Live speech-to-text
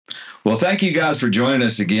Well, thank you guys for joining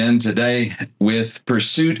us again today with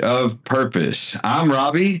Pursuit of Purpose. I'm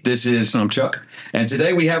Robbie. This is I'm Chuck. and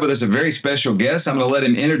today we have with us a very special guest. I'm going to let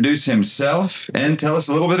him introduce himself and tell us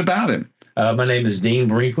a little bit about him. My name is Dean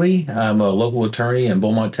Brinkley. I'm a local attorney in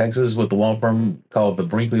Beaumont, Texas, with a law firm called the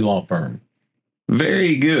Brinkley Law Firm.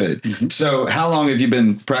 Very good. So, how long have you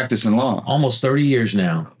been practicing law? Almost 30 years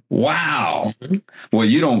now. Wow. Well,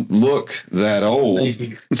 you don't look that old. Thank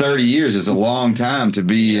you. 30 years is a long time to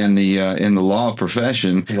be in the law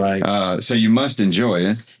profession. Right. So you must enjoy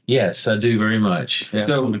it. Yes, I do very much. Yeah,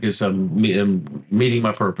 So- because I'm meeting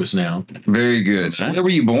my purpose now. Very good. So where were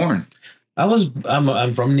you born?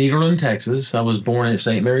 I'm from Nederland, Texas. I was born at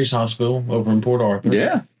St. Mary's Hospital over in Port Arthur.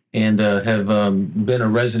 Yeah. And have been a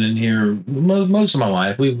resident here most of my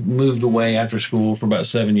life. We moved away after school for about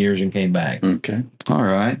 7 years and came back. Okay. All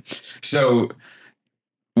right. So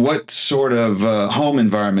what sort of home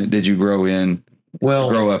environment did you grow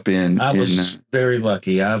up in? I was very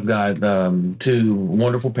lucky. I've got two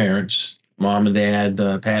wonderful parents, mom and dad,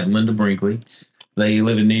 Pat and Linda Brinkley. They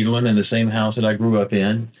live in Nederland in the same house that I grew up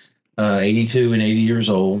in, 82 and 80 years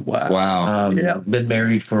old. Wow. Been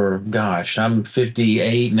married for, gosh, I'm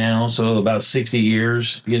 58 now, so about 60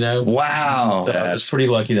 years, Wow. I was pretty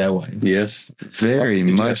lucky that way. Yes. Very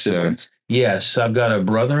much so. Yes, I've got a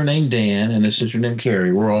brother named Dan and a sister named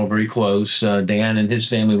Carrie. We're all very close. Dan and his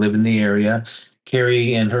family live in the area.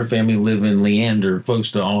 Carrie and her family live in Leander,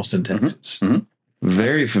 close to Austin, Texas.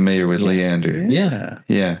 Very familiar with Leander. Yeah.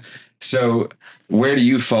 Yeah. So where do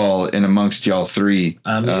you fall in amongst y'all three?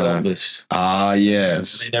 I'm the oldest. Ah,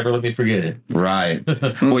 yes. They never let me forget it. Right.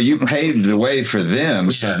 Well, you paved the way for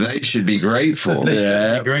them, so they should be grateful. They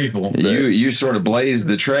should be grateful. You sort of blazed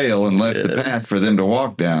the trail and left the path for them to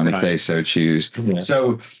walk down if Right. they so choose. Yeah.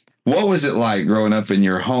 So what was it like growing up in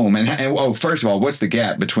your home? And first of all, what's the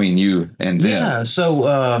gap between you and them? Yeah, so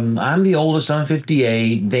I'm the oldest. I'm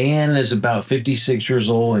 58. Dan is about 56 years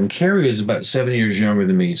old, and Carrie is about 7 years younger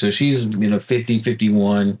than me. So she's 50,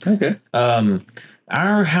 51. Okay.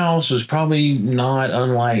 Our house was probably not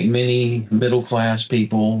unlike many middle class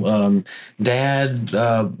people. Dad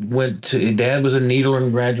Dad was a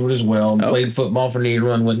Nederland graduate as well. Played football for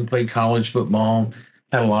Nederland. Went and played college football.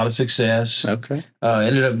 Had a lot of success. Okay.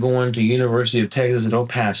 Ended up going to University of Texas at El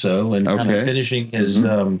Paso and kind of finishing his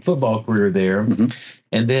football career there.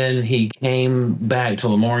 And then he came back to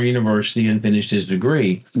Lamar University and finished his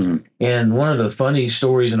degree. And one of the funny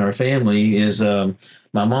stories in our family is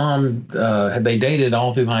my mom, they dated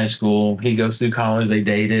all through high school. He goes through college, they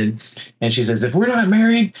dated. And she says, if we're not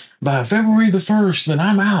married by February the 1st, then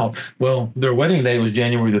I'm out. Well, their wedding day was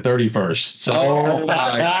January the 31st. So, Oh,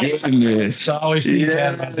 my goodness. so I always think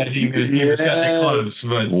that he was cutting it close.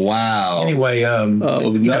 But Wow. anyway,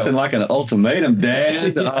 Nothing like an ultimatum,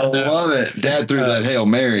 Dad. I love it. Dad threw that Hail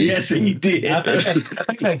Mary. Yes, he did. I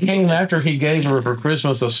think that came after he gave her for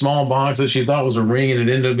Christmas a small box that she thought was a ring, and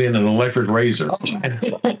it ended up being an electric razor. Oh,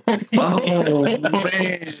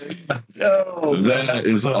 man. Oh, That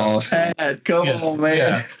is awesome. Dad, come on,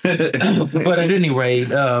 man. But at any rate,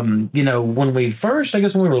 when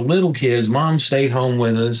we were little kids, Mom stayed home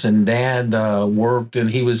with us, and Dad worked, and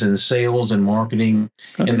he was in sales and marketing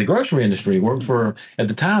in the grocery industry. Worked for, at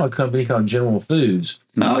the time, a company called General Foods.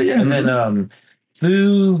 Oh, yeah. And then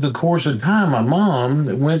through the course of time, my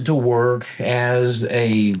mom went to work as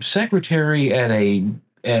a secretary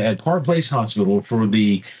at Park Place Hospital for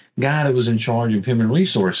the guy that was in charge of human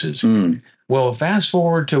resources. Well, fast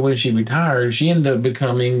forward to when she retired, she ended up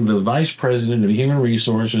becoming the vice president of human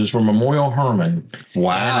resources for Memorial Hermann.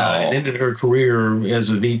 Wow. And ended her career as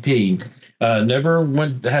a VP. Never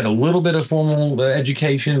had a little bit of formal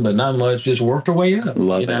education, but not much. Just worked her way up.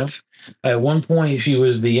 Love it. At one point, she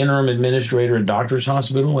was the interim administrator at Doctors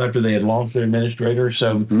Hospital after they had lost their administrator.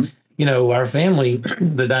 So, our family,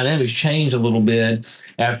 the dynamics changed a little bit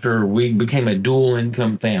after we became a dual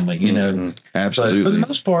income family, Absolutely. But for the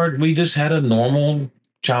most part, we just had a normal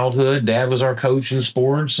childhood. Dad was our coach in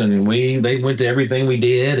sports, and they went to everything we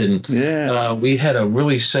did. And we had a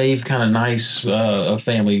really safe, kind of nice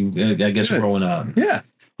family, I guess, growing up. Yeah.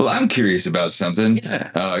 Well, I'm curious about something.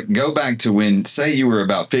 Go back to when, say you were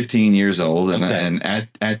about 15 years old, and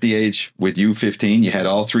at the age with you 15, you had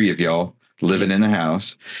all three of y'all living in the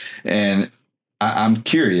house. And I'm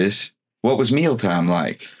curious, what was mealtime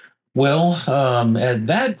like? Well, at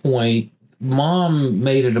that point, Mom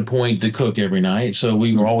made it a point to cook every night, so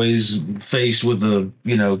we were always faced with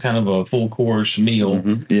kind of a full course meal.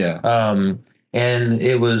 Yeah. And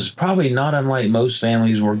it was probably not unlike most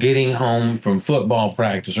families were getting home from football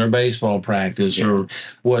practice or baseball practice or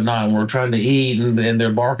whatnot. And we're trying to eat and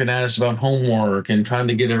they're barking at us about homework and trying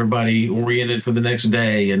to get everybody oriented for the next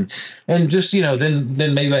day. And just, then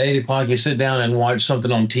maybe by 8 o'clock you sit down and watch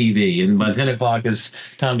something on TV. And by 10 o'clock it's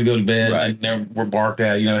time to go to bed. Right. And we're barked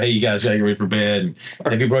at, hey, you guys got to get ready for bed.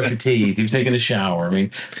 And have you brushed your teeth? You've taken a shower. I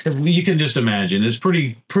mean, you can just imagine it's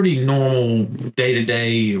pretty normal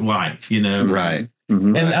day-to-day life, Right.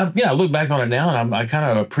 Mm-hmm. And I look back on it now and I kind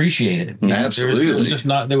of appreciate it. Absolutely.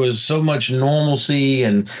 There was so much normalcy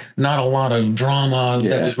and not a lot of drama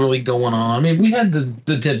that was really going on. I mean, we had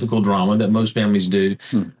the typical drama that most families do.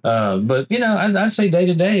 But, I'd say day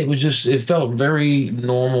to day, it felt very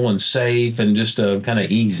normal and safe and just kind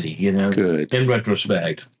of easy, Good. In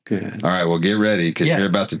retrospect. Good. All right, well, get ready because you're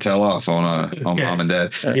about to tell off on mom and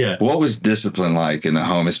dad. Yeah. What was discipline like in the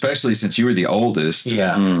home, especially since you were the oldest?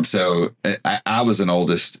 Yeah. So I was an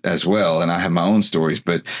oldest as well, and I have my own stories.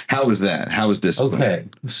 But how was that? How was discipline? Okay,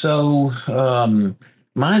 so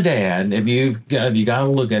my dad, if you got to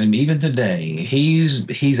look at him, even today,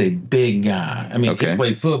 he's a big guy. I mean, he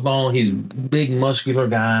played football. He's a big, muscular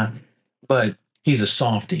guy, but he's a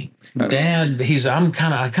softie. Dad,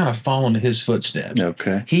 I kind of fall into his footsteps.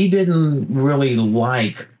 Okay. He didn't really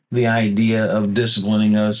like the idea of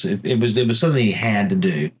disciplining us. It was something he had to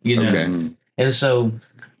do, Okay. And so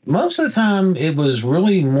most of the time it was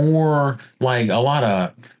really more like a lot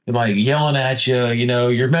of like yelling at you,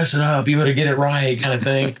 you're messing up, you better get it right kind of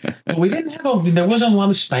thing. But we didn't there wasn't a lot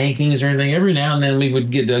of spankings or anything. Every now and then we would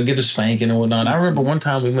get a spanking and whatnot. I remember one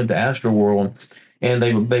time we went to Astroworld and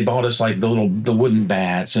they bought us like the wooden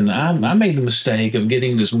bats, and I made the mistake of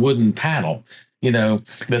getting this wooden paddle, that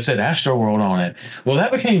said Astroworld on it. Well,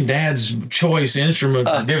 that became Dad's choice instrument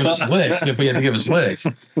for giving us licks if we had to give us licks.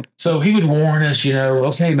 So he would warn us,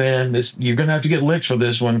 okay, man, you're gonna have to get licks for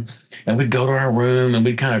this one. And we'd go to our room and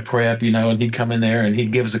we'd kind of prep, and he'd come in there and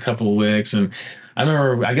he'd give us a couple of licks. And I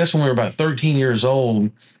remember, I guess when we were about 13 years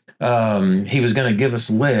old, he was gonna give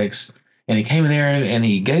us licks. And he came in there and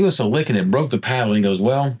he gave us a lick and it broke the paddle. And he goes,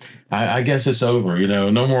 well, I guess it's over,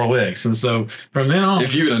 no more licks. And so from then on.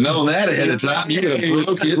 If you'd have known that ahead of time, you'd have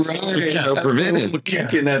broke it, prevented.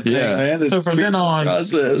 Kicking that thing, man. So from then on,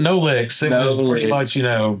 no licks. It was pretty much,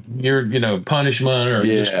 your punishment or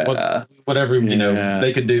just whatever,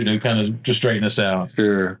 they could do to kind of just straighten us out.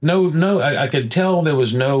 Sure. No, I could tell there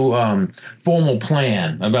was no formal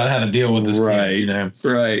plan about how to deal with this kid,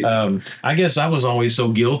 Right. I guess I was always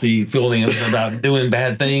so guilty feeling about doing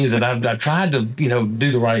bad things that I tried to,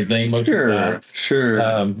 do the right thing most of the time.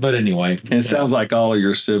 Sure. But anyway. And it sounds like all of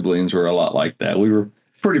your siblings were a lot like that. We were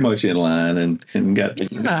pretty much in line and got.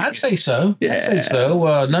 I'd say so. Yeah. I'd say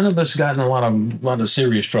so. None of us got in a lot of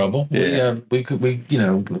serious trouble. Yeah. We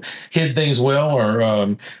hid things well,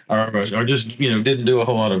 or just didn't do a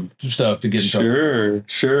whole lot of stuff to get in trouble.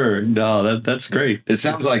 Sure. No, that's great. It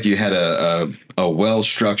sounds like you had a well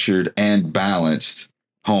structured and balanced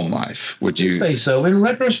home life. Would you say so? In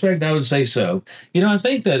retrospect, I would say so. I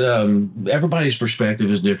think that everybody's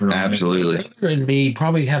perspective is different. Absolutely. My brother and me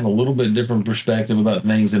probably have a little bit different perspective about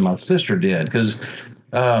things than my sister did, because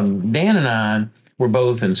Dan and I were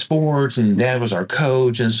both in sports, and Dad was our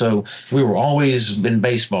coach, and so we were always in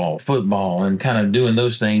baseball, football, and kind of doing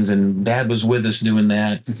those things. And Dad was with us doing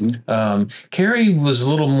that. Mm-hmm. Carrie was a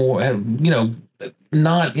little more,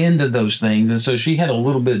 not into those things, and so she had a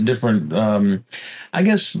little bit different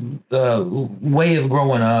way of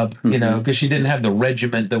growing up, because she didn't have the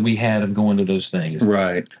regiment that we had of going to those things.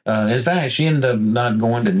 Right. In fact, she ended up not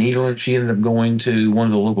going to Needland. She ended up going to one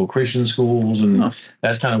of the local Christian schools, and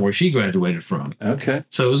that's kind of where she graduated from. Okay.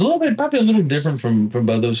 So it was probably a little different from both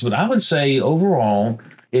of those, but I would say overall,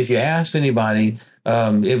 if you asked anybody,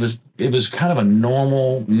 it was kind of a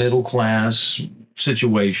normal middle class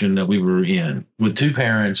situation that we were in with two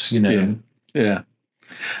parents, Yeah.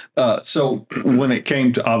 So when it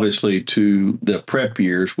came to obviously to the prep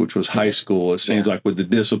years, which was high school, it seems like with the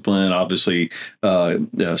discipline, obviously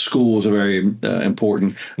schools are very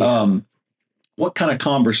important. Yeah. What kind of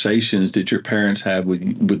conversations did your parents have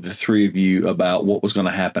with the three of you about what was going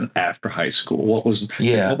to happen after high school? What was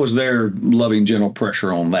their loving gentle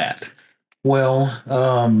pressure on that? Well,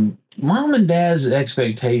 Mom and Dad's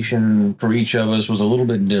expectation for each of us was a little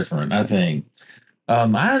bit different, I think. I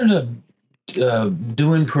ended up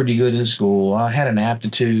doing pretty good in school. I had an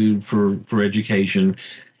aptitude for education.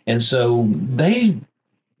 And so they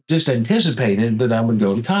just anticipated that I would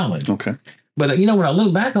go to college. Okay. But, when I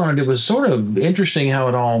look back on it, it was sort of interesting how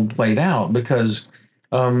it all played out, because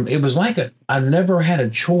it was like I never had a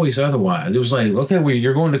choice otherwise. It was like, okay, well,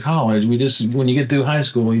 you're going to college. When you get through high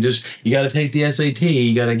school, you got to take the SAT.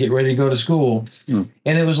 You got to get ready to go to school. And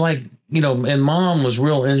it was like, and mom was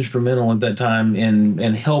real instrumental at that time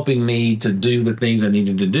in helping me to do the things I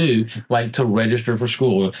needed to do, like to register for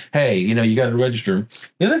school. Hey, you got to register.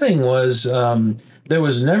 The other thing was, there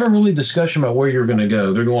was never really discussion about where you're going to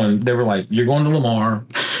go. They were like, you're going to Lamar,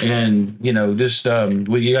 and you got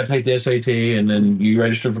to take the SAT, and then you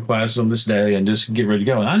register for classes on this day, and just get ready to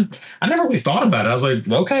go. And I never really thought about it. I was like,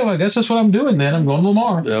 okay, well, I guess that's what I'm doing then. I'm going to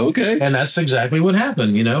Lamar. Okay. And that's exactly what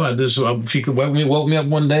happened. She woke me up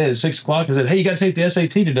one day at 6:00 and said, hey, you got to take the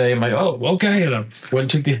SAT today. I'm like, oh, okay. And I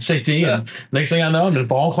went and took the SAT, and next thing I know, I'm in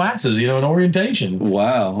fall classes, in orientation.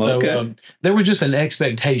 Wow. Okay. So there was just an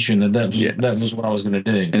expectation that was what I was going to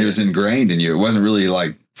do. And it was ingrained in you. It wasn't really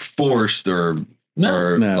like forced or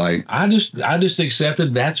like. I just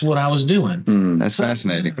accepted that's what I was doing. That's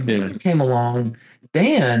fascinating. When came along,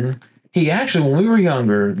 Dan, when we were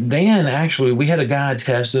younger, we had a guy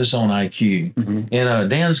test us on IQ. And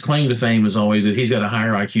Dan's claim to fame is always that he's got a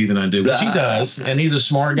higher IQ than I do, which he does, and he's a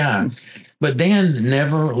smart guy. But Dan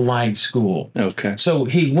never liked school. Okay. So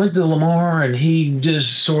he went to Lamar, and he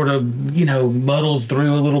just sort of, muddled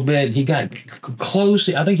through a little bit. He got close.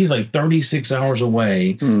 I think he's like 36 hours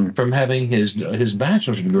away from having his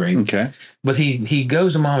bachelor's degree. Okay. But he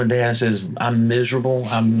goes to mom and dad and says, I'm miserable.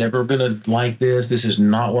 I'm never going to like this. This is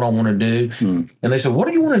not what I want to do. And they said, what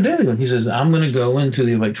do you want to do? And he says, I'm going to go into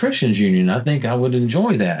the electricians union. I think I would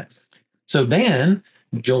enjoy that. So Dan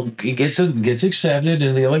gets accepted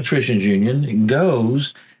in the electricians union,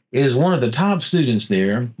 is one of the top students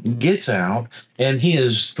there, gets out, and he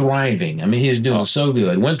is thriving. I mean, he is doing so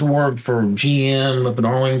good. Went to work for GM up in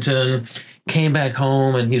Arlington, came back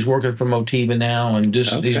home, and he's working for Motiva now, and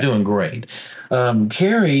he's doing great.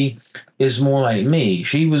 Carrie is more like me.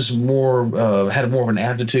 She was had more of an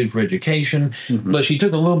aptitude for education, but she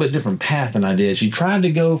took a little bit different path than I did. She tried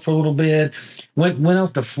to go for a little bit, went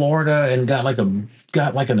off to Florida and got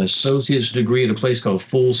like an associate's degree at a place called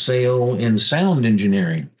Full Sail in sound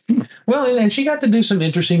engineering. Well, and she got to do some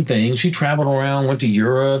interesting things. She traveled around, went to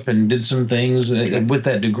Europe, and did some things with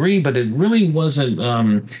that degree, but it really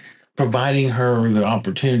wasn't providing her the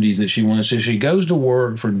opportunities that she wanted. So she goes to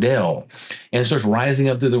work for Dell and starts rising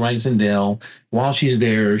up through the ranks in Dell. While she's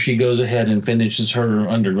there, she goes ahead and finishes her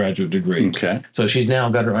undergraduate degree. Okay. So she's now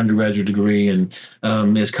got her undergraduate degree and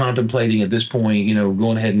is contemplating at this point,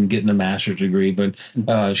 going ahead and getting a master's degree. But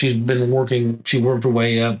she's been working. She worked her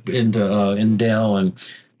way up into in Dell and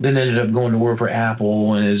then ended up going to work for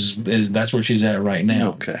Apple, and is that's where she's at right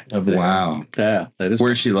now. Okay. Wow. Yeah. That is.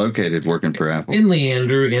 Where's she located working for Apple? In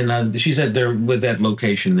Leander, and she's at there with that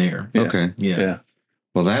location there. Yeah. Okay. Yeah.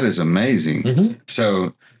 Well, that is amazing.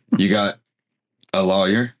 So you got a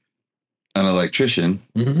lawyer, an electrician,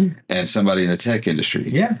 and somebody in the tech industry.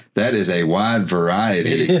 Yeah. That is a wide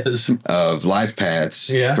variety of life paths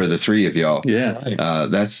for the three of y'all. Yeah.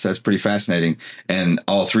 That's pretty fascinating. And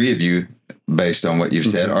all three of you, based on what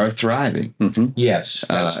you've said, are thriving. Yes,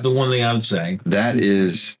 that's the one thing I would say. That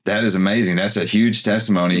is amazing. That's a huge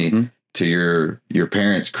testimony to your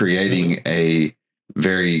parents creating a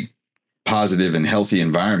very positive and healthy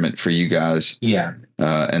environment for you guys. Yeah.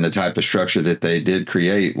 And the type of structure that they did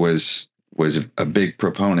create was a big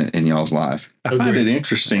proponent in y'all's life. I find it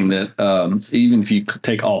interesting that even if you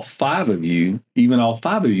take all five of you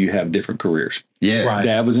have different careers. Yeah. Right.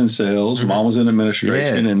 Dad was in sales, mom was in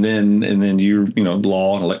administration, and then you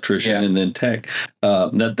law and electrician, and then tech. I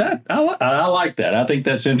like that. I think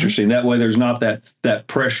that's interesting. That way, there's not that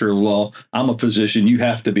pressure. Well, I'm a physician. You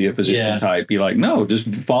have to be a physician type. You're like, no, just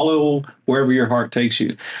follow wherever your heart takes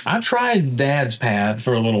you. I tried Dad's path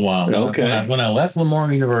for a little while. Okay. When I left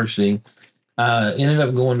Lamar University, ended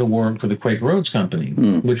up going to work for the Quaker Oats Company,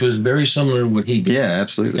 which was very similar to what he did. Yeah,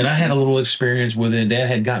 absolutely. And I had a little experience with it. Dad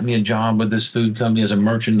had got me a job with this food company as a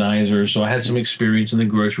merchandiser, so I had some experience in the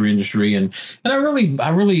grocery industry, and I really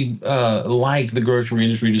liked the grocery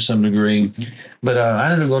industry to some degree. But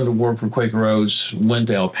I ended up going to work for Quaker Oats, went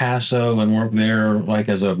to El Paso and worked there like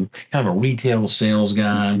as a kind of a retail sales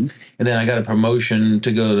guy. And then I got a promotion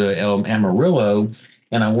to go to Amarillo,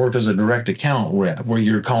 and I worked as a direct account rep, where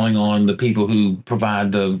you're calling on the people who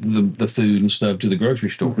provide the food and stuff to the grocery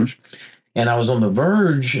stores. And I was on the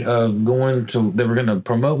verge of they were going to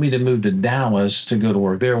promote me to move to Dallas to go to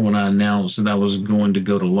work there when I announced that I was going to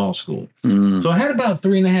go to law school. So I had about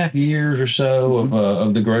 3.5 years or so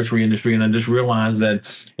of the grocery industry, and I just realized that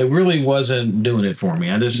it really wasn't doing it for me.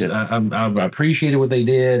 I appreciated what they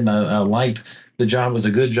did, and I liked the job. Was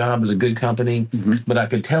a good job, was a good company, but I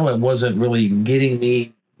could tell it wasn't really getting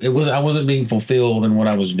me I wasn't being fulfilled in what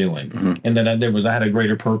I was doing, and that I had a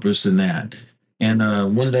greater purpose than that.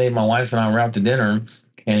 And one day, my wife and I were out to dinner,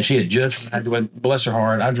 and she had just graduated. Bless her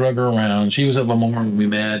heart, I drug her around. She was at Lamar when we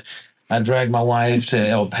met. I dragged my wife to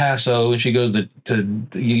El Paso, and she goes to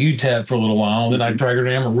UTEP for a little while. Then I drag her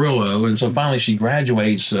to Amarillo, and so finally she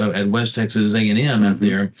graduates at West Texas A&M out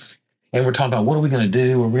there. And we're talking about what are we going to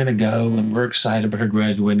do? Where we're going to go, and we're excited about her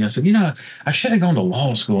graduating. I said, I should have gone to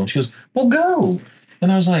law school. And she goes, well, go.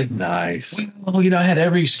 And I was like, nice. Well, I had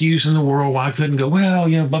every excuse in the world why I couldn't go. Well,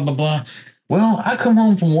 blah blah blah. Well, I come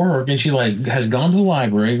home from work, and she has gone to the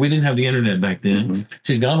library. We didn't have the internet back then.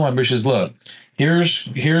 She's gone to the library. She says, look, here's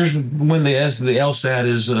when the LSAT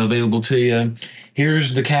is available to you.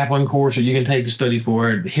 Here's the Kaplan course that you can take to study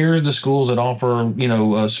for it. Here's the schools that offer,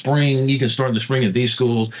 spring. You can start in the spring at these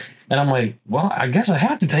schools. And I'm like, well, I guess I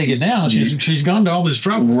have to take it now. She's gone to all this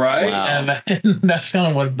trouble, right? Wow. And that's kind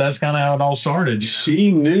of how it all started. She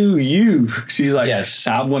knew you. She's like, yes,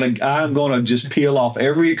 I'm gonna just peel off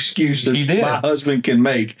every excuse that my husband can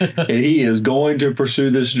make, and he is going to pursue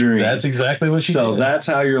this dream. That's exactly what she did. So that's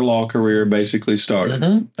how your law career basically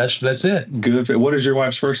started. That's it. Good. What is your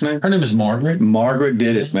wife's first name? Her name is Margaret. Margaret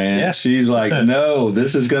did it, man. Yeah. She's like, no,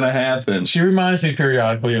 this is gonna happen. She reminds me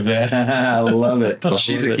periodically of that. I love it. Well,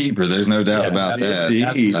 she's a keeper. There's no doubt about that.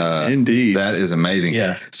 Indeed. That is amazing.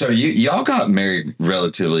 Yeah. So y'all got married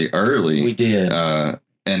relatively early. We did.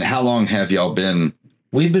 And how long have y'all been?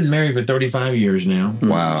 We've been married for 35 years now.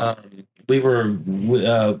 Wow.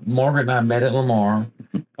 Margaret and I met at Lamar.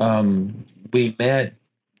 We met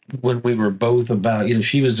when we were both about,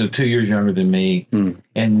 she was 2 years younger than me.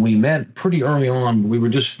 And we met pretty early on. We were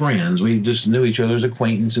just friends. We just knew each other as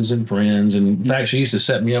acquaintances and friends. And in fact, she used to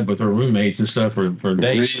set me up with her roommates and stuff for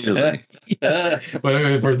dates. Really?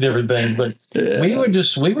 For different things. But we were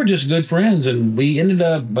just good friends. And we ended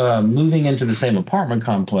up moving into the same apartment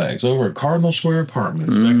complex over at Cardinal Square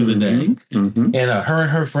Apartments back in the day. And her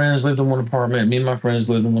and her friends lived in one apartment. Me and my friends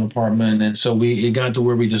lived in one apartment. And so it got to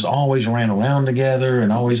where we just always ran around together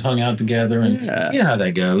and always hung out together. And you know how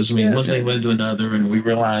that goes. I mean, one thing led to another. And we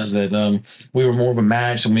realized that we were more of a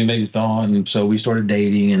match than we maybe thought. And so we started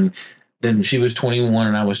dating. And then she was 21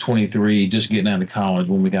 and I was 23, just getting out of college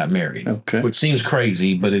when we got married. Okay. Which seems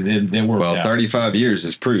crazy, but it worked out. 35 years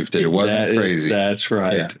is proof that it wasn't crazy. That's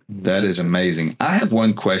right. Yeah. That is amazing. I have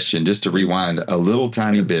one question, just to rewind a little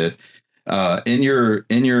tiny bit. In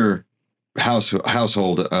your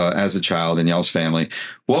household as a child in y'all's family,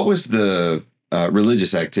 what was the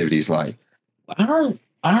religious activities like?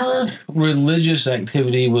 Our religious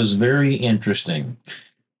activity was very interesting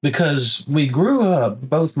because we grew up,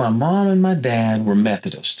 both my mom and my dad were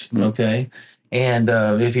Methodist, okay? And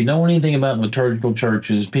if you know anything about liturgical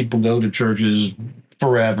churches, people go to churches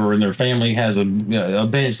forever and their family has a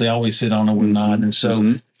bench they always sit on and whatnot. And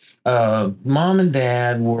so mom and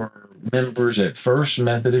dad were members at First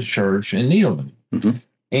Methodist Church in Needleman.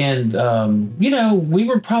 And, we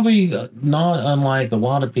were probably not unlike a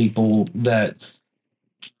lot of people that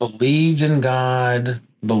believed in God,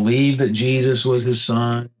 believed that Jesus was his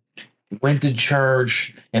son, went to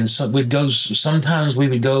church, and so sometimes we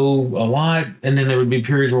would go a lot, and then there would be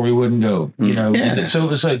periods where we wouldn't go, So it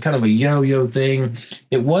was like kind of a yo-yo thing.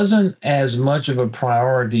 It wasn't as much of a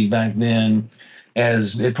priority back then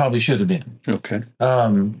as it probably should have been. Okay.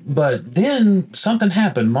 But then something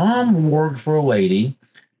happened. Mom worked for a lady,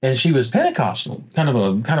 and she was Pentecostal, kind of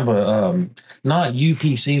a not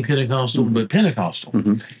UPC Pentecostal, but Pentecostal,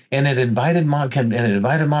 and it invited mom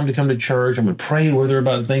to come to church and would pray with her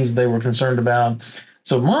about things that they were concerned about.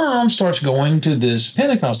 So mom starts going to this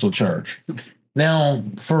Pentecostal church. Now,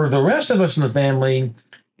 for the rest of us in the family,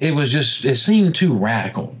 it seemed too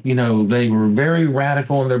radical. They were very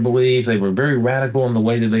radical in their belief. They were very radical in the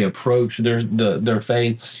way that they approached their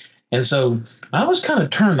faith. And so I was kind of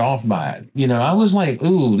turned off by it. I was like,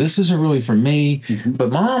 ooh, this isn't really for me. But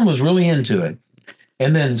mom was really into it.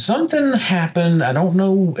 And then something happened. I don't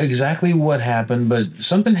know exactly what happened, but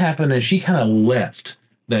something happened and she kind of left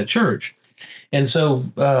that church. And so,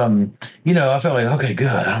 I felt like, okay, good.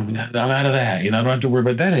 I'm out of that. I don't have to worry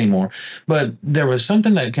about that anymore. But there was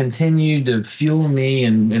something that continued to fuel me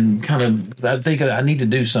and kind of, I think I need to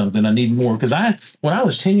do something. I need more. Because when I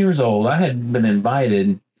was 10 years old, I had been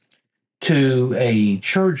invited to a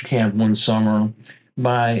church camp one summer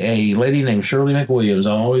by a lady named Shirley McWilliams.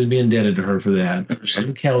 I'll always be indebted to her for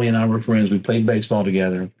that. Kelly and I were friends. We played baseball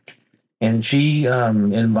together. And she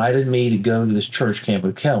invited me to go to this church camp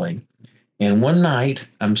with Kelly. And one night,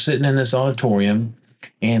 I'm sitting in this auditorium,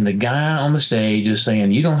 and the guy on the stage is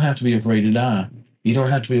saying, "You don't have to be afraid to die." You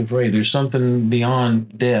don't have to be afraid. There's something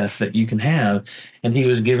beyond death that you can have. And he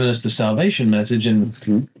was giving us the salvation message.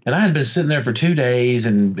 And I had been sitting there for 2 days,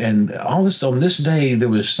 and all this on this day, there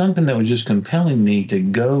was something that was just compelling me to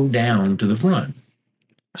go down to the front.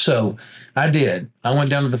 So I did. I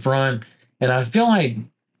went down to the front, and I feel like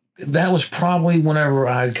that was probably whenever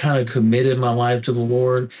I kind of committed my life to the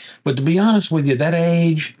Lord. But to be honest with you, that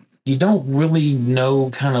age, you don't really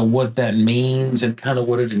know kind of what that means and kind of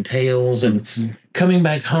what it entails. And coming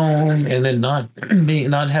back home and then not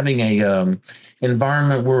having a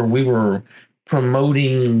environment where we were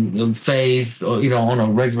promoting faith, on a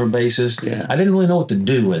regular basis. Yeah. I didn't really know what to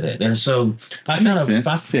do with it, and so I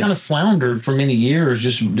kind of floundered for many years,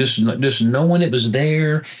 just knowing it was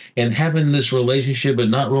there and having this relationship, but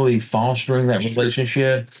not really fostering that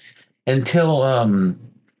relationship until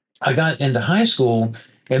I got into high school.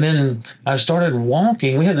 And then I started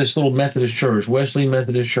walking. We had this little Methodist church, Wesley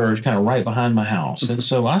Methodist Church, kind of right behind my house. And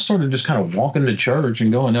so I started just kind of walking to church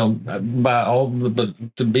and going, but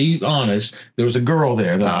to be honest, there was a girl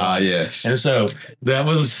there. Yes. And so that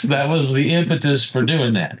was the impetus for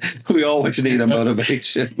doing that. We always need a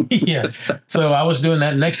motivation. Yeah. So I was doing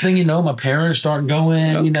that. Next thing you know, my parents start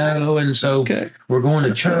going, and so we're going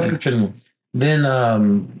to church, and then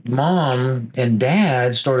mom and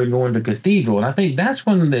dad started going to cathedral. And I think that's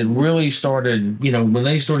when it really started, when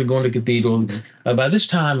they started going to cathedral. By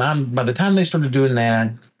the time they started doing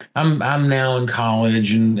that, I'm now in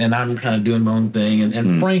college, and I'm kind of doing my own thing.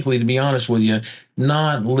 And frankly, to be honest with you,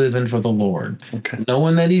 not living for the Lord. Okay.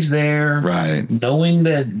 Knowing that he's there. Right. Knowing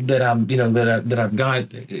that I'm, that I've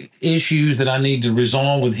got issues that I need to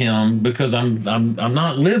resolve with him because I'm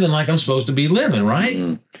not living like I'm supposed to be living, right?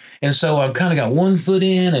 Mm-hmm. And so I've kind of got one foot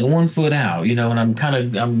in and one foot out, and I'm kind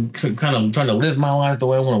of trying to live my life the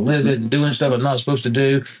way I want to live it and doing stuff I'm not supposed to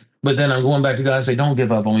do. But then I'm going back to God and say, don't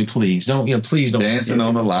give up on me, please. Please don't. Dancing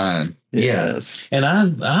on the line. Yes. And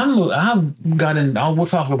I've got in, we'll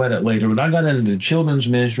talk about it later, but I got into children's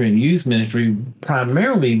ministry and youth ministry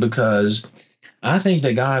primarily because I think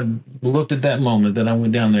that God looked at that moment that I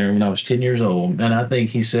went down there when I was 10 years old. And I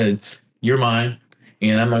think he said, you're mine,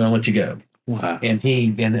 and I'm not going to let you go. Wow.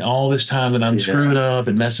 And all this time that I'm screwing up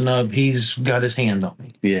and messing up, he's got his hand on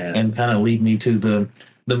me. Yeah. And kind of lead me to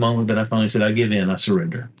the moment that I finally said, I give in, I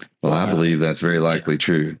surrender. Well, I believe that's very likely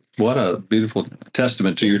true. What a beautiful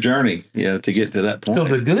testament to your journey, to get to that point. So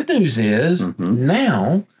the good news is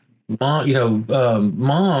now,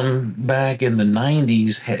 mom back in the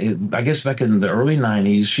 90s, I guess back in the early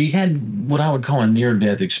 90s, she had what I would call a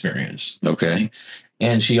near-death experience. Okay.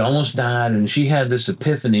 And she almost died, and she had this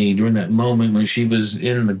epiphany during that moment when she was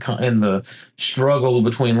in the struggle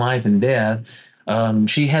between life and death.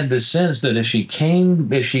 She had this sense that if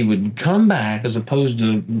she would come back, as opposed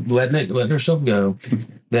to letting herself go,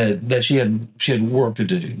 that she had work to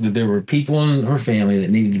do. That there were people in her family that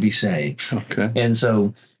needed to be saved. Okay. And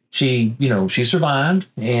so she survived.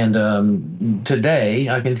 And today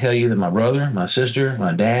I can tell you that my brother, my sister,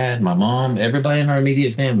 my dad, my mom, everybody in our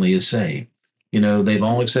immediate family is saved. They've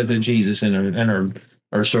all accepted Jesus and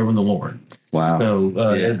are serving the Lord. Wow.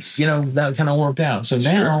 So, yes. That kind of worked out. So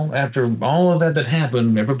now, after all of that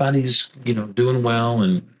happened, everybody's, doing well,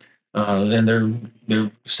 and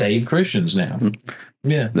they're saved Christians now.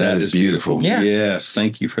 Yeah. That is beautiful. Yeah. Yes.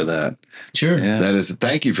 Thank you for that. Sure. Yeah.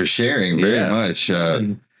 Thank you for sharing very much.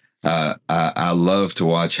 I love to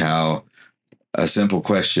watch how a simple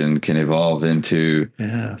question can evolve into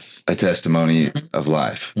a testimony of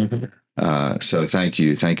life. Mm-hmm. So thank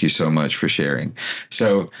you. Thank you so much for sharing.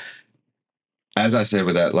 So, as I said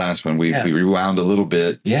with that last one, we rewound a little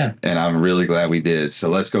bit. Yeah. And I'm really glad we did. So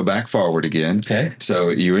let's go back forward again. Okay. So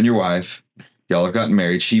you and your wife, y'all have gotten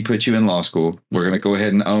married. She put you in law school. We're going to go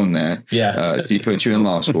ahead and own that. Yeah. She put you in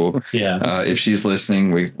law school. Yeah. If she's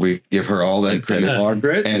listening, we give her all that credit.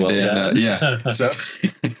 Margaret. And then, So,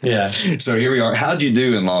 So here we are. How'd you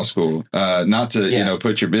do in law school? Not to,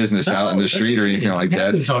 put your business out in the street or anything like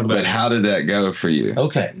that, but how did that go for you?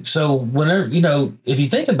 Okay. So whenever, if you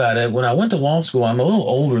think about it, when I went to law school, I'm a little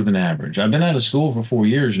older than average. I've been out of school for 4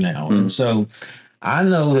 years now. And so I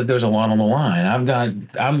know that there's a lot on the line.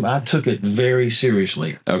 I took it very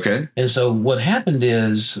seriously. Okay. And so what happened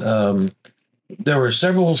is there were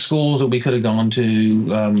several schools that we could have gone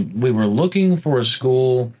to. We were looking for a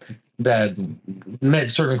school that met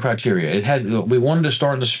certain criteria. We wanted to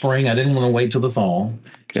start in the spring. I didn't want to wait till the fall.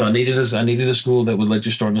 Okay. So I needed a school that would let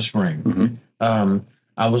you start in the spring. Mm-hmm.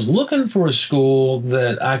 I was looking for a school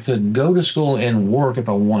that I could go to school and work if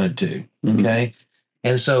I wanted to. Mm-hmm. Okay.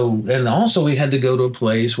 And also we had to go to a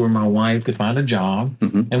place where my wife could find a job.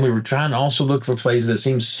 And we were trying to also look for places that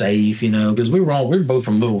seemed safe, because we're both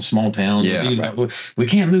from little small towns. Yeah. We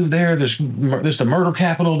can't move there. There's the murder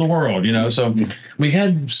capital of the world, So we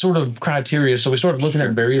had sort of criteria. So we started looking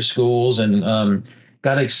at various schools and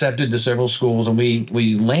got accepted to several schools, and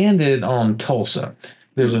we landed on Tulsa.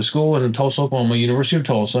 There's a school in Tulsa, Oklahoma, University of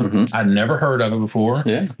Tulsa. I'd never heard of it before,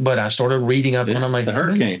 but I started reading up, and I'm like, the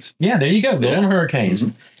Hurricanes. Yeah, there you go, the Hurricanes.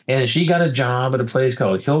 And she got a job at a place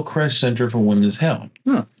called Hillcrest Center for Women's Health.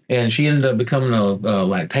 And she ended up becoming a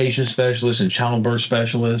lactation specialist and childbirth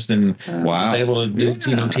specialist, and was able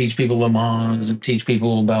to teach people Lamaze and teach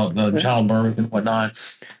people about childbirth and whatnot.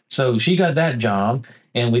 So she got that job,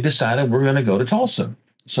 and we decided we're going to go to Tulsa.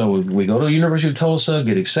 So we go to the University of Tulsa,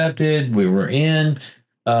 get accepted. We were in.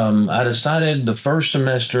 I decided the first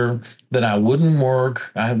semester that I wouldn't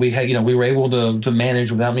work. We were able to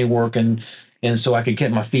manage without me working, and so I could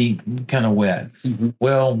get my feet kind of wet.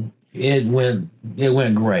 Well, it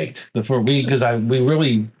went great because I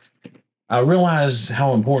realized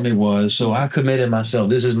how important it was. So I committed myself.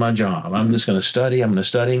 This is my job. I'm just going to study. I'm going to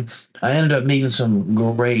study. I ended up meeting some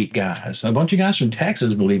great guys. A bunch of guys from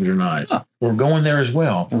Texas, believe it or not, were going there as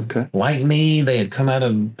well. Okay. Like me, they had come out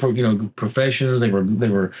of professions. They were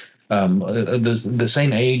the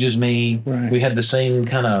same age as me. Right. We had the same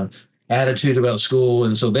kind of attitude about school,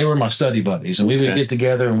 and so they were my study buddies. And we would get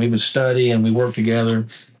together and we would study and we worked together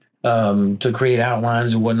to create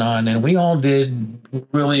outlines and whatnot. And we all did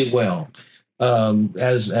really well.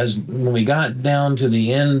 As when we got down to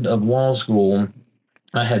the end of law school,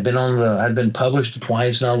 I'd been published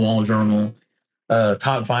twice in our law journal, top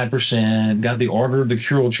 5%, got the Order of the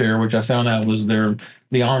Curule Chair, which I found out was the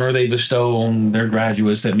honor they bestow on their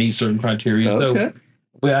graduates that meet certain criteria. Okay.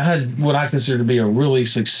 So I had what I consider to be a really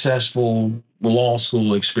successful law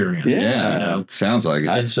school experience. Yeah, sounds like it.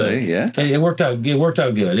 I'd say, it worked out. It worked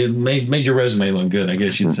out good. It made your resume look good, I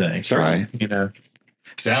guess you'd say. Right.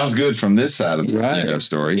 Sounds good from this side of the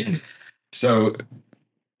story. Yeah. So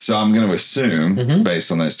I'm going to assume,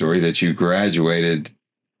 based on that story, that you graduated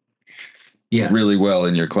really well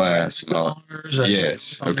in your class. Honors,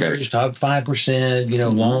 yes. Okay. Top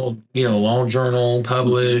 5%. Law journal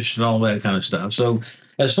published and all that kind of stuff. So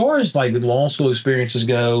as far as like the law school experiences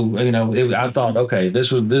go, I thought, okay,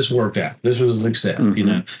 this worked out. This was a success.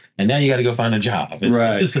 And now you got to go find a job.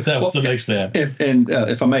 Right. That was the next step. And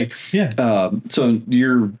if I may, so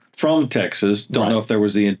you're from Texas. Don't know if there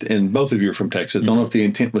was and both of you are from Texas. Don't know if the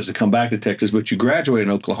intent was to come back to Texas, but you graduated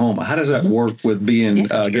in Oklahoma. How does that work with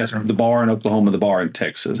being, I guess, the bar in Oklahoma, the bar in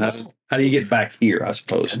Texas? How do you get back here, I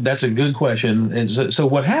suppose? That's a good question. And so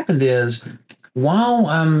what happened is, while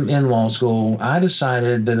I'm in law school, I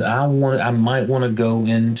decided that I might want to go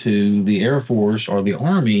into the Air Force or the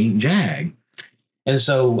Army JAG. And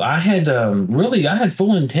so I had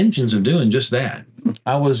full intentions of doing just that.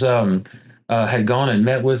 I was had gone and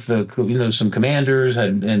met with some commanders,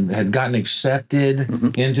 had gotten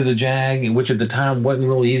accepted into the JAG, which at the time wasn't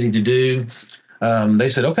really easy to do. They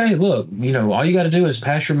said, okay, look, all you got to do is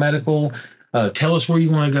pass your medical, tell us where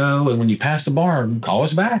you want to go, and when you pass the bar, call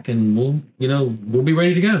us back, and we'll be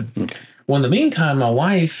ready to go. Well, in the meantime, my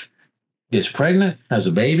wife gets pregnant, has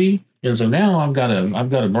a baby, and so now I've got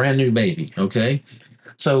a brand new baby. Okay.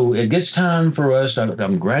 So it gets time for us.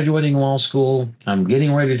 I'm graduating law school. I'm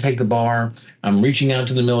getting ready to take the bar. I'm reaching out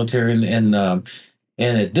to the military, and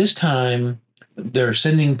at this time, they're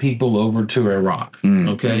sending people over to Iraq.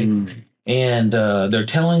 Okay, and they're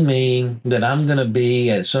telling me that I'm going to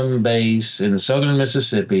be at some base in southern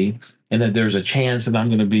Mississippi, and that there's a chance that I'm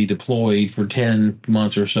going to be deployed for 10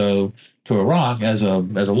 months or so to Iraq as a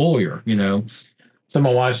lawyer. So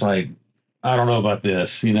my wife's like, I don't know about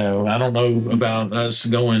this, I don't know about us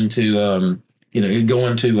going to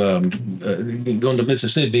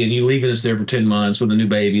Mississippi and you leaving us there for 10 months with a new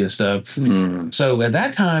baby and stuff. So at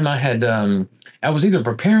that time I was either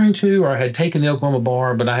preparing to, or I had taken the Oklahoma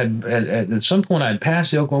bar, but I had at some point I had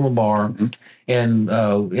passed the Oklahoma bar and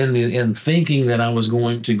in thinking that I was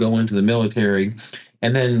going to go into the military.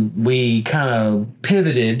 And then we kind of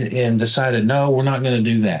pivoted and decided, no, we're not going to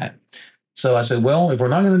do that. So I said, well, if we're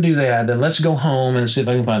not going to do that, then let's go home and see if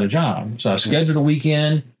I can find a job. So I scheduled a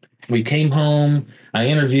weekend. We came home. I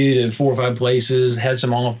interviewed at 4 or 5 places, had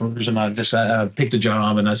some offers, and I picked a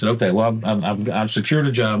job. And I said, okay, well, I've secured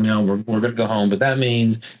a job now. We're going to go home. But that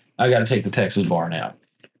means I got to take the Texas bar now.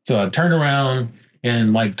 So I turned around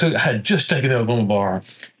and I had just taken the Oklahoma bar,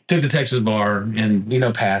 took the Texas bar and,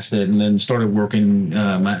 passed it, and then started working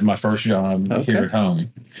my first job here at home.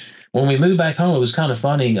 When we moved back home, it was kind of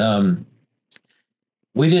funny.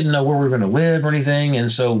 we didn't know where we were going to live or anything.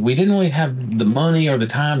 And so we didn't really have the money or the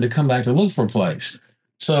time to come back to look for a place.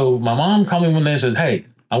 So my mom called me one day and says, hey,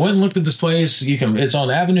 I went and looked at this place. It's on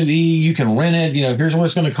Avenue E. You can rent it. Here's what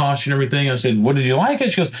it's going to cost you and everything. I said, what, did you like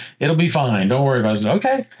it? She goes, it'll be fine. Don't worry about it. I said,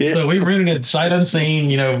 okay. Yeah. So we rented it sight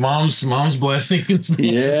unseen, mom's blessing.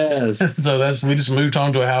 Yes. So we just moved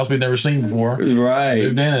home to a house we'd never seen before. Right.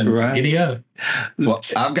 Moved in and giddy up. Well,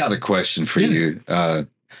 I've got a question for you.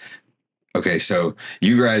 Okay. So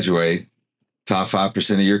you graduate, top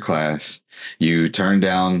 5% of your class, you turn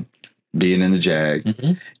down being in the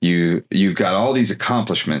JAG, you've got all these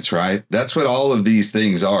accomplishments, right? That's what all of these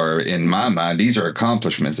things are in my mind. These are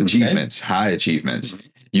accomplishments, achievements, high achievements.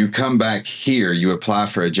 You come back here, you apply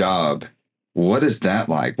for a job. What is that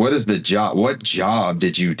like? What is the job? What job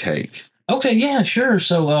did you take? Okay, yeah, sure.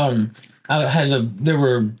 So there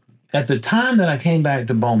were, at the time that I came back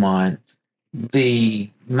to Beaumont, the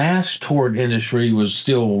mass tort industry was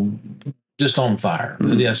still just on fire.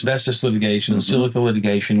 The asbestos litigation, silica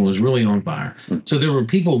litigation was really on fire. So there were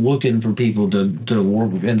people looking for people to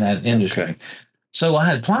work in that industry. Okay. So I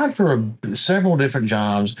had applied for several different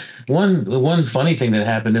jobs. One funny thing that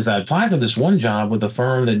happened is I applied for this one job with a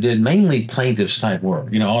firm that did mainly plaintiffs type work,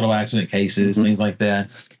 auto accident cases, things like that.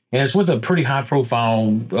 And it's with a pretty high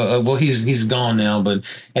profile. Well, he's gone now, but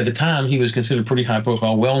at the time he was considered pretty high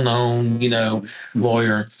profile, well known,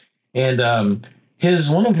 lawyer. And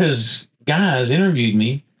one of his guys interviewed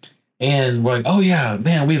me and were like, oh yeah,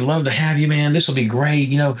 man, we'd love to have you, man. This will be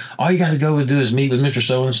great. All you got to go do is meet with Mr.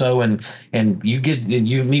 So-and-so and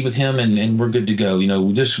you meet with him and we're good to go.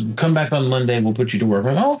 Just come back on Monday. We'll put you to work.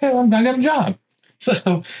 I'm like, oh, okay, well, I got a job.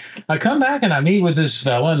 So I come back and I meet with this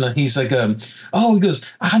fella and he's like, he goes,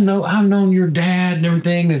 I've known your dad and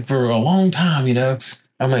everything for a long time,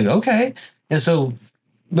 I'm like, okay. And so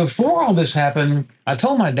before all this happened, I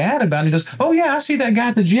told my dad about it. He goes, oh, yeah, I see that guy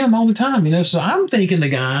at the gym all the time, So I'm thinking the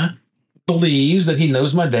guy believes that he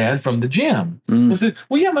knows my dad from the gym. I said,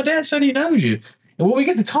 well, yeah, my dad said he knows you. And we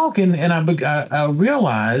get to talking, and I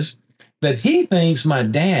realize that he thinks my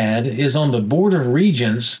dad is on the board of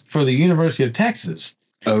regents for the University of Texas.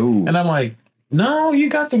 Oh. And I'm like, no, you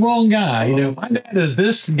got the wrong guy. My dad is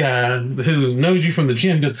this guy who knows you from the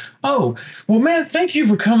gym. He goes, oh, well, man, thank you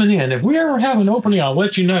for coming in. If we ever have an opening, I'll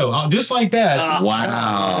let you know. Just like that.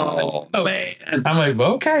 Wow. Oh, man. I'm like,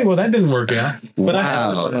 okay, well, that didn't work out.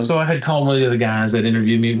 But so I had called one of the guys that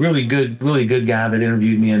interviewed me, really good guy that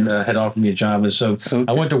interviewed me and had offered me a job. And so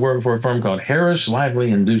I went to work for a firm called Harris,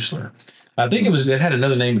 Lively, and Dusler. I think it had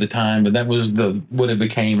another name at the time, but that was what it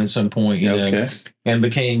became at some point, and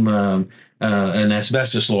became an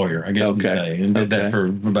asbestos lawyer, I guess. Okay. And did that for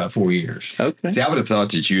about 4 years. Okay. See, I would have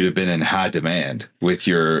thought that you'd have been in high demand with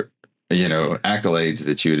your, accolades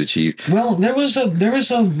that you had achieved. Well, there was a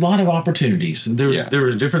lot of opportunities. There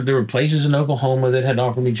were places in Oklahoma that had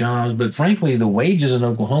offered me jobs, but frankly, the wages in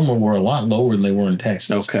Oklahoma were a lot lower than they were in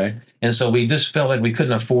Texas. Okay. And so we just felt like we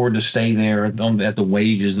couldn't afford to stay there at the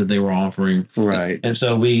wages that they were offering. Right. And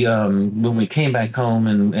so we, when we came back home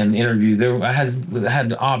and interviewed, I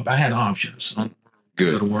had options on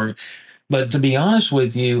Good. to work. But to be honest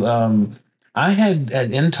with you, I had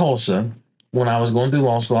in Tulsa when I was going through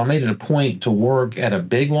law school, I made it a point to work at a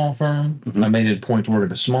big law firm. I made it a point to work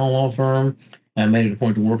at a small law firm, and I made it a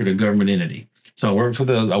point to work at a government entity. So I worked for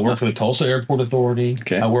the Tulsa Airport Authority.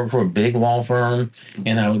 Okay. I worked for a big law firm,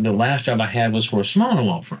 and the last job I had was for a smaller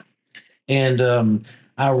law firm. And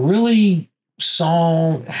I really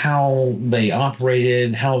saw how they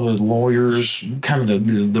operated, how the lawyers, kind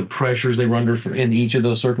of the pressures they were under in each of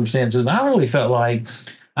those circumstances. And I really felt like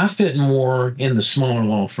I fit more in the smaller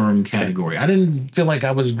law firm category. I didn't feel like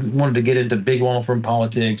I wanted to get into big law firm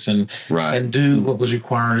politics and do what was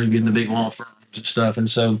required to be in the big law firm. Stuff. And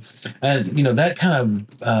so, that kind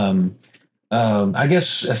of, I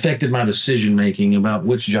guess, affected my decision making about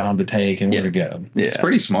which job to take and where to go. Yeah. It's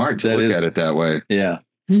pretty smart to look at it that way. Yeah.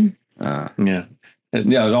 Yeah.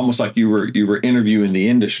 Yeah, it was almost like you were interviewing the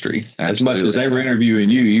industry. As much as they were interviewing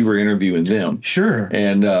you, you were interviewing them. Sure.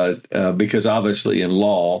 And because obviously in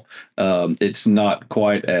law, it's not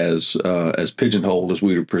quite as pigeonholed as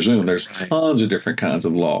we would presume. There's tons of different kinds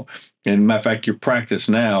of law. And matter of fact, your practice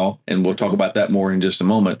now, and we'll talk about that more in just a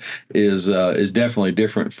moment, is definitely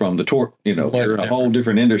different from the tort. You're in a whole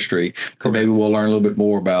different industry. Maybe we'll learn a little bit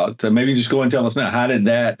more about. Maybe just go and tell us now, how did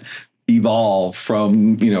that evolve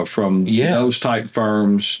from those type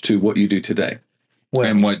firms to what you do today? Well,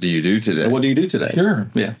 and what do you do today? What do you do today? Sure.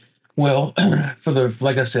 Yeah. Well,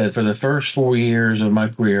 like I said, for the first 4 years of my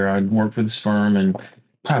career, I worked for this firm, and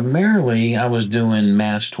primarily I was doing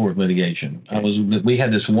mass tort litigation. We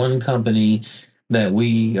had this one company that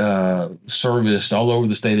we serviced all over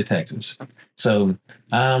the state of Texas. So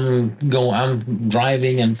I'm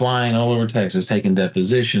driving and flying all over Texas, taking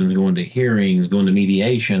depositions, going to hearings, going to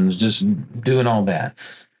mediations, just doing all that.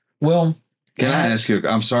 Well, can I ask you,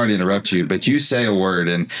 I'm sorry to interrupt you, but you say a word,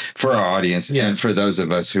 and for our audience and for those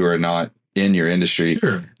of us who are not in your industry,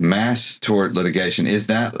 mass tort litigation, is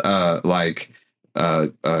that like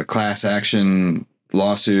a class action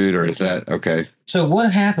lawsuit, or is that okay? So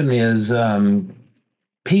what happened is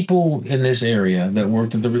people in this area that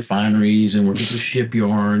worked at the refineries and worked at the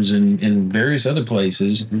shipyards and various other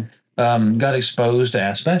places got exposed to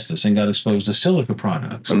asbestos and got exposed to silica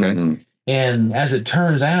products. Okay. And as it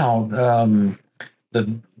turns out, a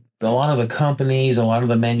lot of the companies, a lot of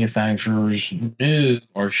the manufacturers knew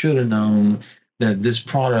or should have known that this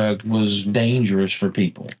product was dangerous for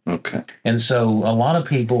people. Okay. And so a lot of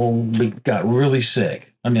people got really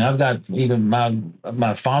sick. I mean, I've got even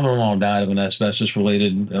my father-in-law died of an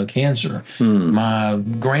asbestos-related cancer. My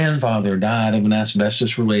grandfather died of an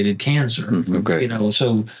asbestos-related cancer. Okay. You know,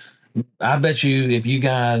 so I bet you if you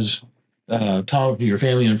guys talk to your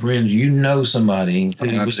family and friends, you know somebody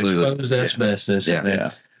who was exposed to asbestos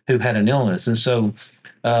who had an illness. And so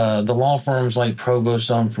the law firms like Provost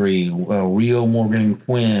Humphrey, Rio Morgan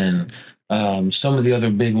Quinn, some of the other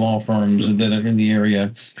big law firms that are in the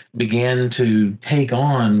area began to take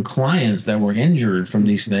on clients that were injured from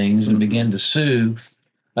these things and began to sue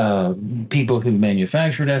people who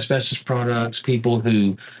manufactured asbestos products, people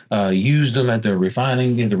who used them at their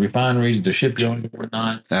refineries, the shipyards, and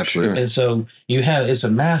whatnot. Absolutely. And so it's a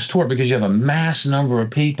mass tort because you have a mass number of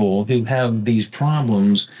people who have these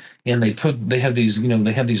problems, and they have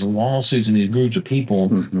these lawsuits and these groups of people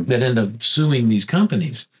that end up suing these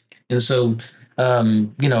companies. And so,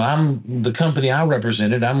 I'm the company I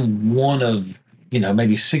represented. I'm one of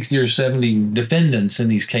maybe 60 or 70 defendants in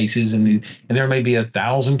these cases, and there may be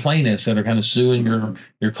 1,000 plaintiffs that are kind of suing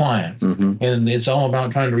your client. And it's all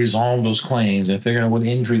about trying to resolve those claims and figuring out what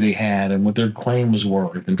injury they had and what their claim was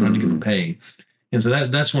worth and trying to get them paid. And so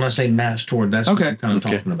that's when I say mass tort. That's what I'm kind of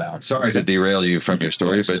talking about. Sorry to derail you from your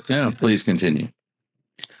story, but please continue.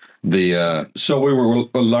 So we were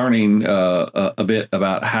learning a bit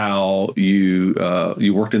about how you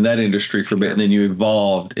worked in that industry for a bit, and then you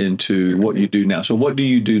evolved into what you do now. So what do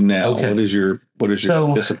you do now? Okay. What is your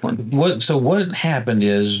discipline? What happened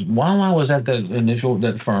is while I was at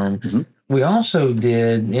that firm, we also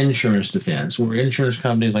did insurance defense, where insurance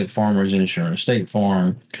companies like Farmers Insurance, State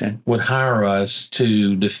Farm would hire us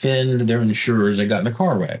to defend their insurers that got in a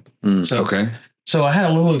car wreck. So I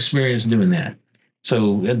had a little experience doing that.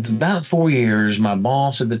 So at about 4 years, my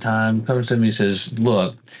boss at the time comes to me and says,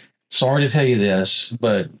 look, sorry to tell you this,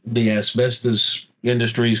 but the asbestos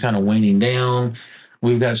industry is kind of waning down.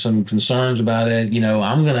 We've got some concerns about it.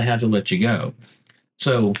 I'm going to have to let you go.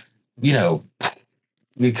 So, you're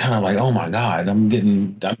kind of like, oh my God, I'm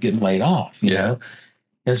getting laid off, you know?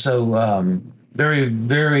 And so, very,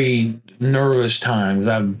 very nervous times.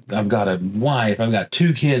 I've got a wife. I've got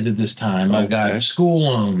 2 kids at this time. I've got school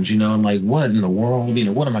loans, I'm like, what in the world?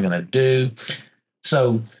 What am I going to do?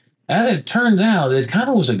 So as it turns out, it kind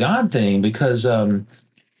of was a God thing because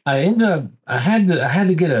I had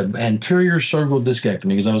to get an anterior cervical discectomy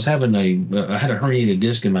because I was having I had a herniated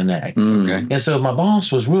disc in my neck. And so my boss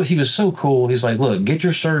he was so cool. He's like, look, get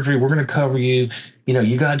your surgery. We're going to cover you.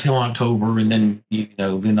 You got till October, and then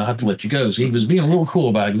then I'll have to let you go. So he was being real cool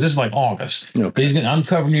about it because this is like August. I'm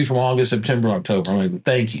covering you from August, September, October. I'm like,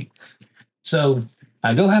 thank you. So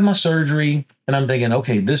I go have my surgery, and I'm thinking,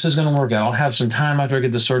 okay, this is going to work out. I'll have some time after I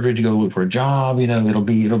get the surgery to go look for a job. It'll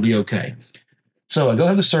be okay. So I go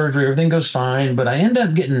have the surgery. Everything goes fine, but I end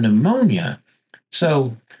up getting pneumonia.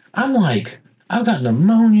 So I'm like, I've got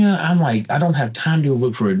pneumonia. I'm like, I don't have time to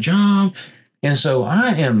look for a job. And so I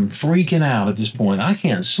am freaking out at this point. I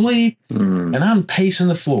can't sleep, and I'm pacing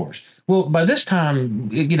the floors. Well, by this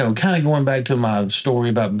time, kind of going back to my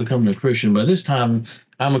story about becoming a Christian, by this time,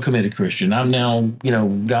 I'm a committed Christian. I'm now,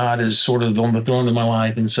 God is sort of on the throne of my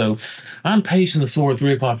life. And so I'm pacing the floor at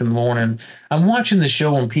 3 o'clock in the morning. I'm watching this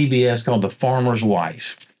show on PBS called The Farmer's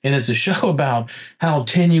Wife. And it's a show about how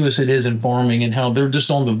tenuous it is in farming and how they're just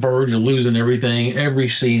on the verge of losing everything every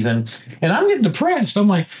season. And I'm getting depressed. I'm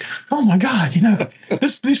like, oh my God,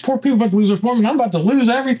 these poor people about to lose their farm, and I'm about to lose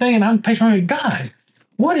everything. And I'm picturing, God,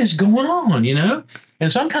 what is going on,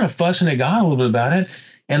 And so I'm kind of fussing at God a little bit about it.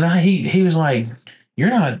 And he was like, you're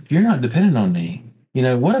not dependent on me.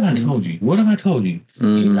 What have I told you? What have I told you?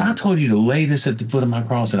 I told you to lay this at the foot of my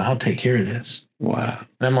cross and I'll take care of this. Wow.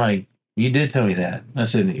 And I'm like, you did tell me that. I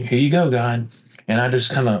said, here you go, God. And I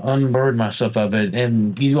just kind of unburdened myself of it.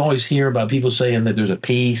 And you always hear about people saying that there's a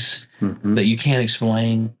peace that you can't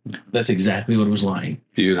explain. That's exactly what it was like.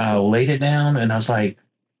 Beautiful. I laid it down and I was like,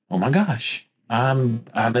 oh my gosh, I'm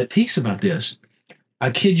at peace about this. I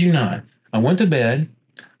kid you not. I went to bed.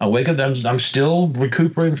 I wake up. I'm still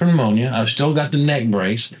recuperating from pneumonia. I've still got the neck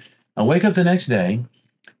brace. I wake up the next day,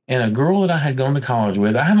 and a girl that I had gone to college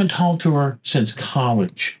with, I haven't talked to her since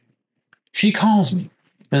college. She calls me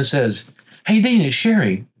and says, "Hey, Dean, it's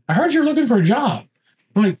Sherry. I heard you're looking for a job."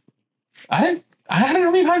 I'm like, I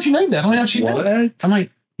don't know how she knew that. I don't know how she knew that. I'm like,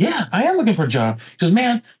 yeah, I am looking for a job. She goes,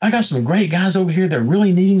 man, I got some great guys over here. They're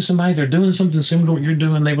really needing somebody. They're doing something similar to what you're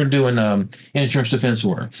doing. They were doing insurance defense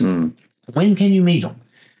work. When can you meet them?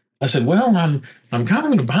 I said, well, I'm kind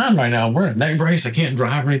of in a bind right now. We're in a neck brace. I can't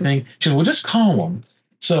drive or anything. She said, well, just call them.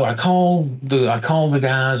 So I called the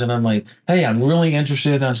guys and I'm like, hey, I'm really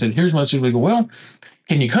interested. And I said, here's my super. They go, well,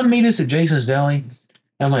 can you come meet us at Jason's Deli?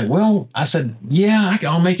 And I'm like, well, I said, yeah,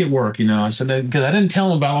 I'll make it work. I said, because I didn't tell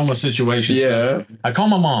them about all my situations. Yeah. So I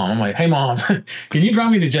called my mom. I'm like, hey, Mom, can you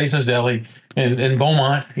drive me to Jason's Deli in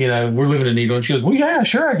Beaumont? We're living in Needle. And she goes, well, yeah,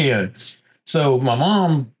 sure I can. So my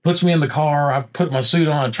mom puts me in the car. I put my suit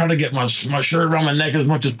on. I try to get my shirt around my neck as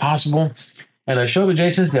much as possible. And I show up at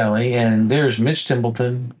Jason's Deli, and there's Mitch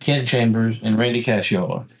Templeton, Kent Chambers, and Randy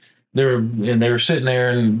Casciola. They were sitting there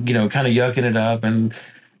and, kind of yucking it up. And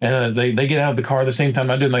they get out of the car at the same time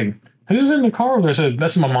I do. Like, who's in the car over there? I said,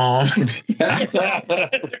 that's my mom.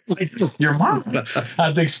 Like, your mom? I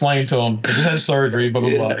had to explain to them. I just had surgery, blah,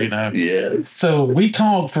 blah, blah, Yes. So we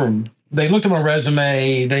talked they looked at my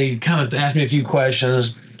resume. They kind of asked me a few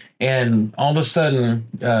questions. And all of a sudden,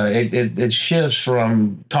 it shifts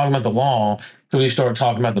from talking about the law to we start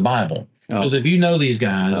talking about the Bible. Because if you know these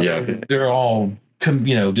guys, they're all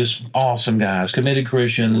just awesome guys, committed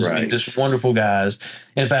Christians, just wonderful guys.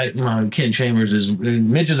 In fact, Kent Chambers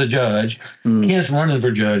Mitch is a judge. Kent's running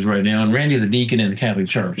for judge right now, and Randy's a deacon in the Catholic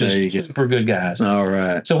Church. Just super good guys. All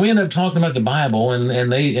right. So we end up talking about the Bible,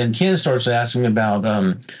 and Ken starts asking me about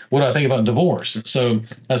what do I think about divorce. So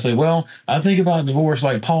I say, well, I think about divorce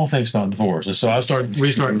like Paul thinks about divorce. And so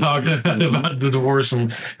we start talking about the divorce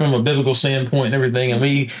from a biblical standpoint and everything, and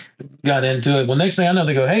we got into it. Well, next thing I know,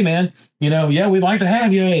 they go, hey man, we'd like to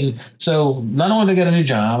have you. And so not only do I get a new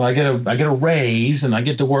job, I get a raise, and I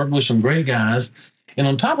get to work with some great guys. And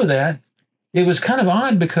on top of that, it was kind of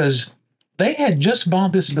odd because they had just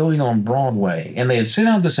bought this building on Broadway, and they had sent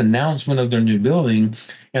out this announcement of their new building.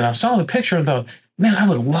 And I saw the picture and thought, man, I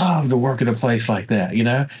would love to work at a place like that,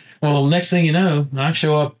 Well, next thing you know, I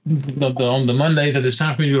show up on the Monday that it's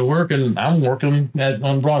time for me to go to work, and I'm working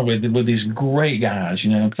on Broadway with these great guys,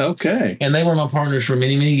 Okay. And they were my partners for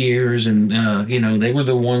many, many years. And, they were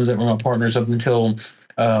the ones that were my partners up until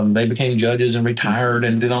they became judges and retired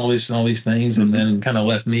and did all these things, and then kind of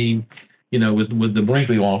left me, with the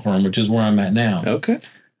Brinkley law firm, which is where I'm at now. Okay.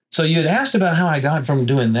 So you had asked about how I got from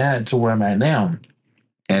doing that to where I'm at now.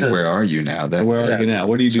 And where are you now? Where are you now?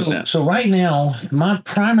 What do you do now? So right now, my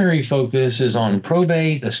primary focus is on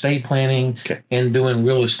probate, estate planning, and doing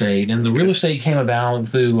real estate. And the real estate came about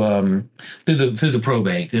through the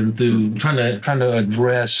probate and through trying to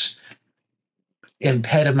address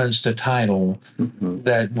impediments to title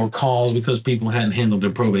that were caused because people hadn't handled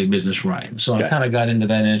their probate business right. So I kind of got into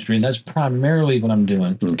that industry, and that's primarily what I'm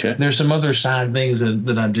doing. Okay. There's some other side things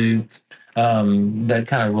that I do that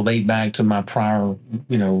kind of relate back to my prior,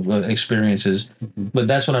 experiences, but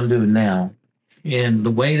that's what I'm doing now. And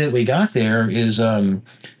the way that we got there is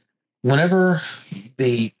whenever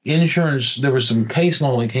the insurance, there was some case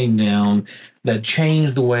law that came down that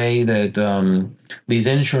changed the way that these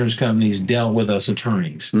insurance companies dealt with us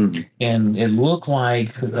attorneys. And it looked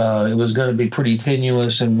like it was going to be pretty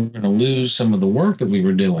tenuous, and we were going to lose some of the work that we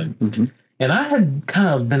were doing. And I had kind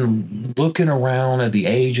of been looking around at the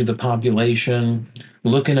age of the population,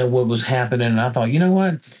 looking at what was happening, and I thought, you know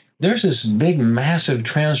what? There's this big, massive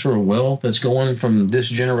transfer of wealth that's going from this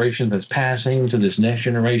generation that's passing to this next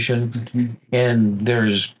generation. And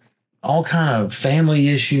there's all kind of family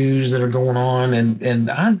issues that are going on, and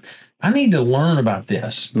I need to learn about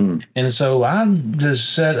this. And so I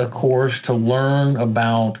just set a course to learn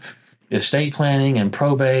about estate planning and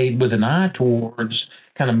probate with an eye towards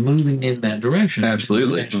kind of moving in that direction.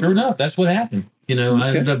 Absolutely. And sure enough, that's what happened. I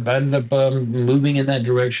ended up moving in that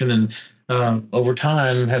direction, and over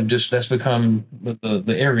time that's become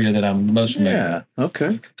the area that I'm most familiar with.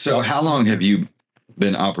 Okay. So how long have you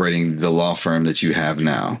been operating the law firm that you have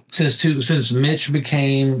now? Since Mitch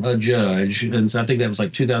became a judge, and so I think that was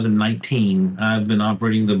like 2019, I've been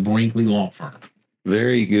operating the Brinkley law firm.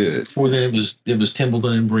 Very good. Before then, it was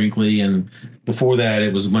Templeton and Brinkley, and before that,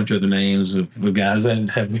 it was a bunch of other names of guys that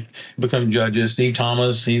have become judges. Steve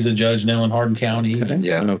Thomas, he's a judge now in Hardin County. Okay.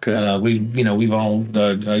 Yeah. Okay. We've all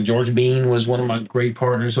George Bean was one of my great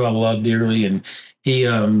partners who I love dearly, and he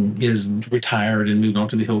is retired and moved on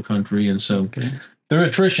to the Hill Country, and so. Okay. Through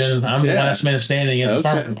attrition, I'm the last man standing in the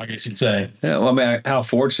firm, I guess you'd say. Yeah, well, I mean, how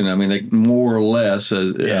fortunate. I mean, they more or less,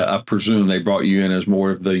 I presume they brought you in as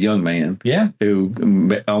more of the young man. Yeah.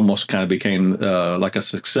 Who almost kind of became like a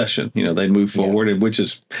succession. You know, they moved forward, which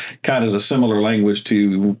is kind of a similar language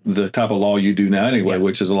to the type of law you do now anyway,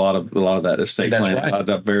 which is a lot of that estate planning, a lot of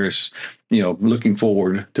that various, looking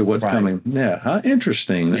forward to what's coming. Yeah. How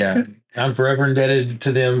interesting. Yeah. Okay. I'm forever indebted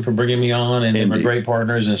to them for bringing me on, and they're great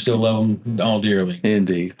partners, and still love them all dearly.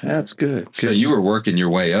 Indeed. That's good. So you were working your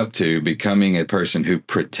way up to becoming a person who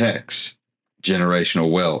protects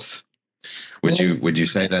generational wealth. Would you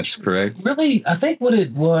say that's correct? Really, I think what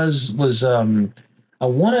it was I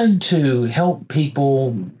wanted to help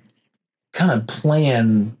people kind of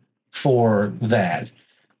plan for that,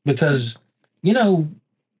 because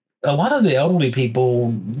a lot of the elderly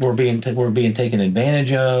people were being taken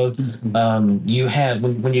advantage of. Mm-hmm. You had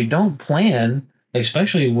when you don't plan,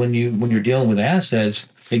 especially when you're dealing with assets,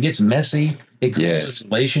 it gets messy. It causes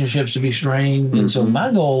relationships to be strained. Mm-hmm. And so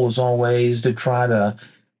my goal was always to try to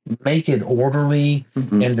make it orderly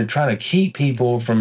and to try to keep people from